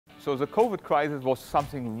So the COVID crisis was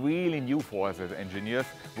something really new for us as engineers.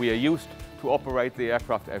 We are used to operate the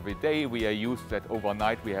aircraft every day. We are used that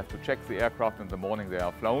overnight we have to check the aircraft, in the morning they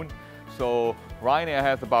are flown. So Ryanair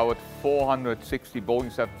has about 460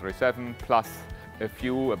 Boeing 737 plus a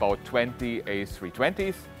few, about 20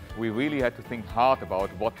 A320s. We really had to think hard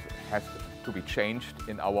about what has to be changed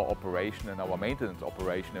in our operation and our maintenance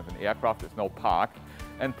operation if an aircraft is now parked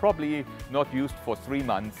and probably not used for 3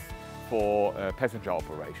 months for passenger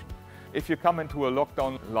operation. If you come into a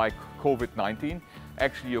lockdown like COVID-19,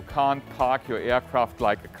 actually you can't park your aircraft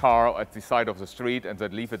like a car at the side of the street and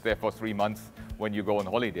then leave it there for 3 months when you go on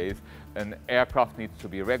holidays. An aircraft needs to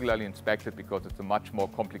be regularly inspected because it's a much more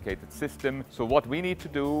complicated system. So what we need to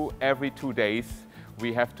do every 2 days,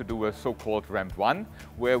 we have to do a so-called ramp 1,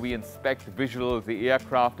 where we inspect visually the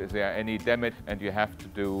aircraft, is there any damage, and you have to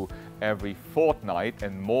do every fortnight a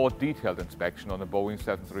more detailed inspection on a Boeing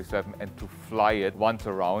 737 and to fly it once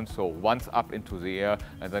around, so once up into the air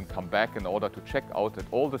and then come back in order to check out that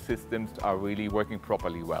all the systems are really working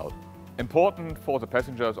properly well. Important for the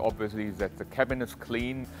passengers obviously is that the cabin is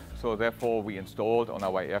clean, so therefore we installed on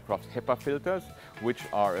our aircraft HEPA filters, which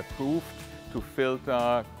are approved to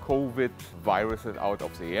filter COVID viruses out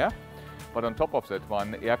of the air. But on top of that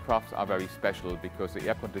one, aircrafts are very special because the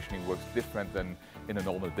air conditioning works different than in a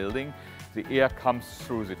normal building. The air comes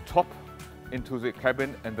through the top into the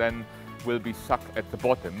cabin and then will be sucked at the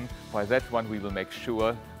bottom. By that one we will make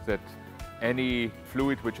sure that any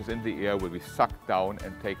fluid which is in the air will be sucked down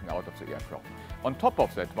and taken out of the aircraft. On top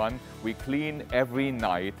of that one, we clean every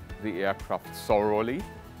night the aircraft thoroughly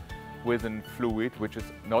with a fluid which is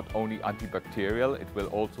not only antibacterial, it will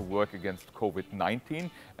also work against COVID-19,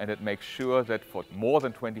 and it makes sure that for more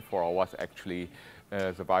than 24 hours actually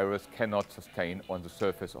the virus cannot sustain on the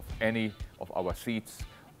surface of any of our seats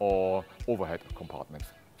or overhead compartments.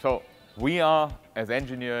 So we are, as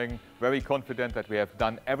engineering, very confident that we have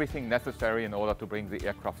done everything necessary in order to bring the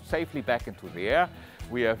aircraft safely back into the air.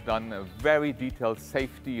 We have done a very detailed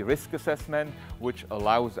safety risk assessment, which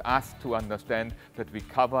allows us to understand that we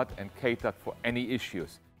covered and catered for any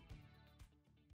issues.